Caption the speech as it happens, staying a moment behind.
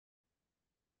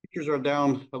Futures are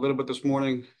down a little bit this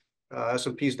morning.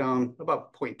 S&P's down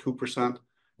about 0.2%,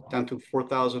 down to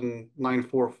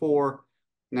 4,944.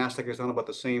 Nasdaq is down about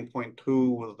the same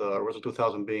 0.2, with the Russell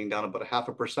 2000 being down about a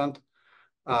 0.5%.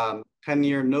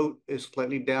 10-year note is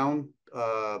slightly down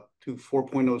to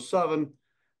 4.07,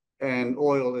 and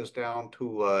oil is down to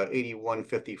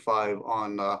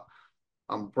 81.55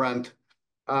 on Brent.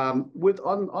 With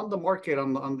on the market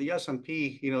on the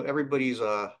S&P, everybody's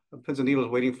pins and needles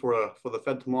waiting for the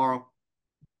Fed tomorrow,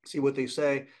 see what they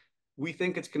say. We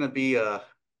think it's going to be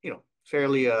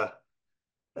fairly a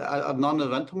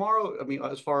non-event tomorrow. I mean,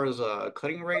 as far as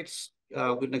cutting rates,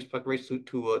 we didn't expect rates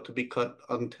to be cut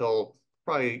until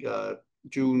probably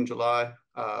June, July,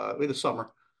 in the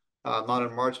summer, not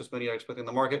in March as many are expecting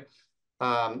the market.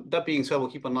 That being said,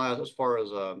 we'll keep an eye out as far as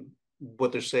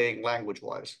what they're saying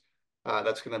language-wise.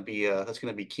 That's going to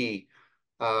be key.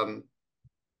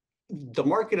 The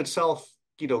market itself,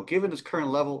 given its current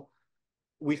level,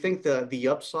 we think that the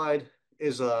upside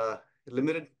is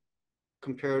limited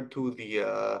compared to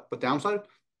the downside.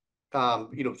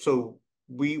 So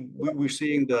we're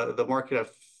seeing the market at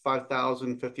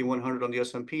 5,000, 5,100 on the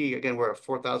S&P. Again, we're at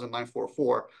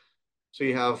 4,944. So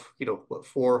you have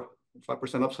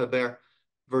 4-5% upside there,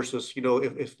 versus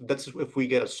if we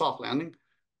get a soft landing.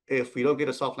 If we don't get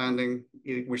a soft landing,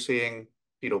 we're seeing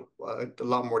a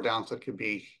lot more downside. Could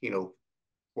be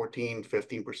 14,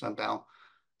 15% down.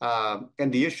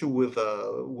 And the issue with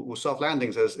soft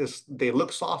landings is they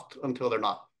look soft until they're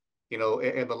not. And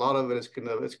a lot of it is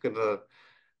gonna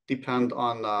depend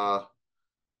on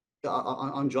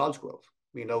jobs growth.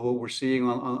 What we're seeing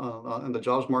on the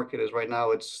jobs market is right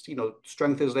now, it's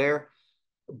strength is there,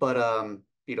 but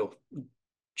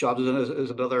jobs is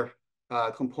another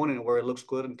component where it looks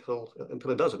good until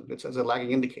it doesn't. It's as a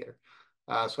lagging indicator.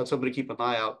 So that's something to keep an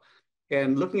eye out.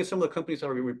 And looking at some of the companies that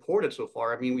have reported so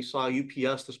far, I mean, we saw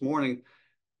UPS this morning.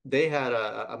 They had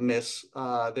a miss.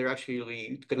 They're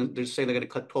saying they're going to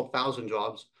cut 12,000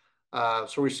 jobs.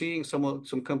 So we're seeing some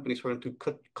companies starting to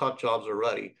cut jobs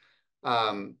already.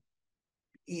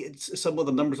 It's some of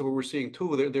the numbers that we're seeing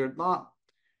too. They're not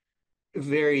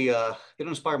very they don't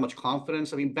inspire much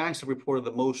confidence. I mean, banks have reported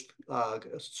the most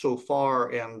so far,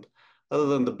 and other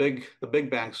than the big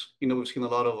banks, we've seen a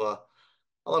lot of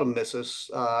misses,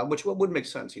 which would make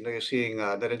sense. You're seeing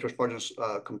net interest margins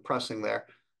compressing there,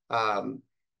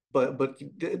 but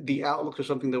the outlook is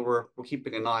something that we're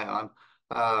keeping an eye on.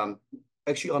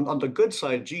 Actually, on the good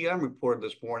side, GM reported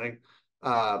this morning,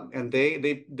 and they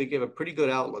gave a pretty good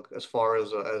outlook as far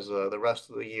as the rest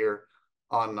of the year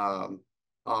on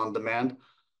demand.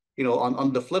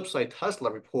 On the flip side, Tesla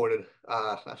reported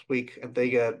last week, and they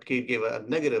gave a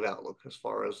negative outlook as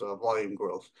far as volume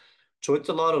growth. So it's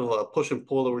a lot of push and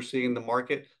pull that we're seeing in the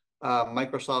market.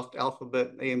 Microsoft,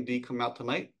 Alphabet, AMD come out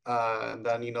tonight, and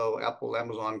then Apple,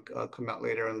 Amazon come out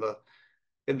later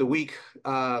in the week.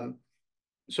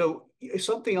 So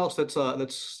something else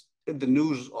that's in the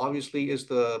news, obviously, is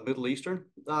the Middle Eastern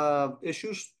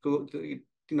issues.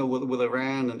 With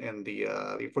Iran and the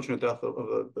unfortunate death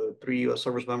of the 3 U.S.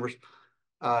 service members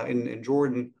in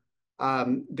Jordan.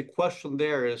 The question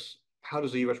there is, how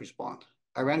does the U.S. respond?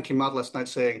 Iran came out last night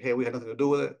saying, "Hey, we had nothing to do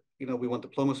with it. We want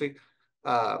diplomacy."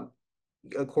 Of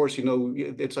course,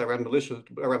 it's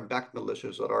Iran-backed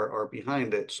militias that are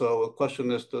behind it. So the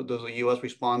question is, does the U.S.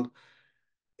 respond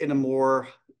in a more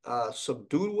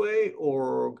subdued way,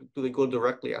 or do they go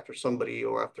directly after somebody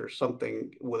or after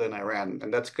something within Iran?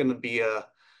 And that's going to be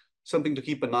something to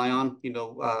keep an eye on.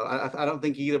 I don't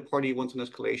think either party wants an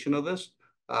escalation of this.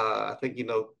 I think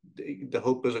the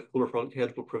hope is a cooler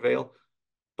heads will prevail,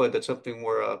 but that's something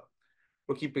we're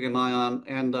keeping an eye on.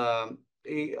 And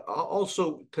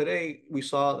also today we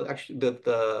saw actually that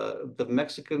the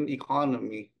Mexican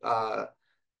economy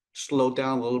slowed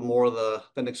down a little more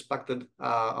than expected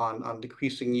on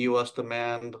decreasing U.S.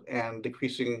 demand and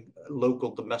decreasing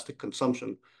local domestic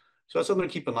consumption. So that's something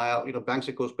to keep an eye out.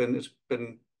 Mexico's been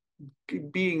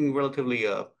being relatively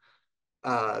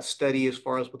steady as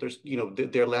far as what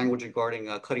their language regarding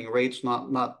cutting rates,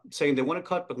 not saying they want to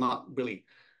cut, but not really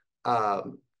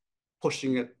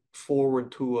pushing it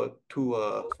forward too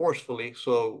forcefully.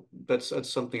 So that's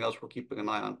something else we're keeping an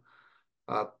eye on.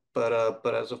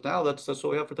 But as of now, that's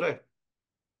what we have for today.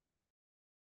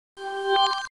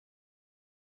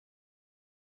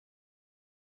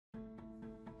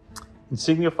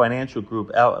 Insignia Financial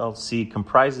Group, LLC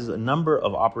comprises a number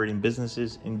of operating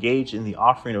businesses engaged in the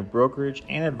offering of brokerage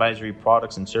and advisory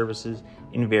products and services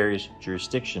in various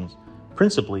jurisdictions,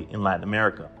 principally in Latin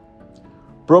America.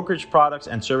 Brokerage products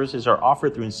and services are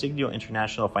offered through Insignio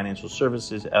International Financial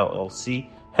Services, LLC,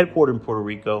 headquartered in Puerto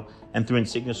Rico, and through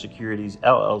Insignio Securities,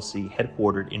 LLC,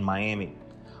 headquartered in Miami.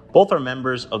 Both are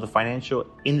members of the Financial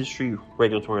Industry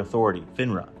Regulatory Authority,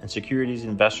 FINRA, and Securities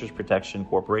Investors Protection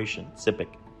Corporation, SIPC.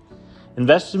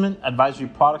 Investment advisory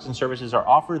products and services are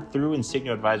offered through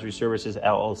Insignio Advisory Services,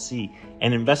 LLC,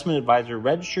 an investment advisor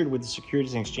registered with the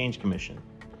Securities and Exchange Commission.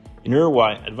 In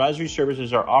Uruguay, advisory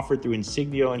services are offered through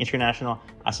Insignio International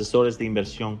Asesores de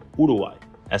Inversión Uruguay,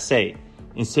 SA,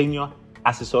 Insignio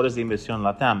Asesores de Inversión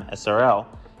Latam, SRL,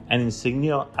 and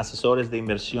Insignio Asesores de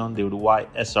Inversión de Uruguay,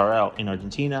 SRL, in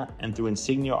Argentina, and through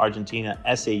Insignio Argentina,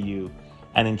 SAU,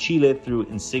 and in Chile through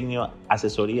Insignio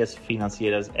Asesorías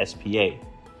Financieras, SPA.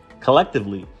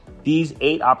 Collectively, these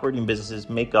 8 operating businesses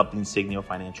make up the Insignio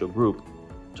Financial Group.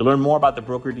 To learn more about the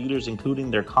broker-dealers, including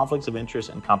their conflicts of interest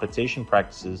and compensation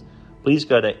practices, please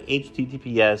go to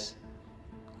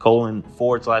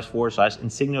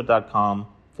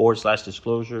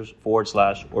https://insignio.com/disclosures/ or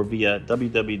via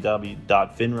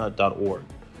www.finra.org.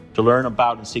 To learn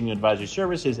about Insignio Advisory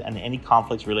Services and any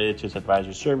conflicts related to its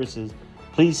advisory services,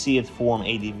 please see its Form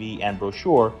ADV and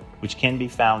brochure, which can be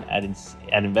found at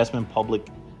Investment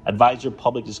Advisor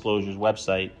Public Disclosures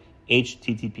website,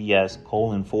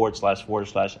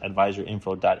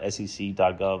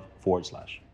 https://advisorinfo.sec.gov/.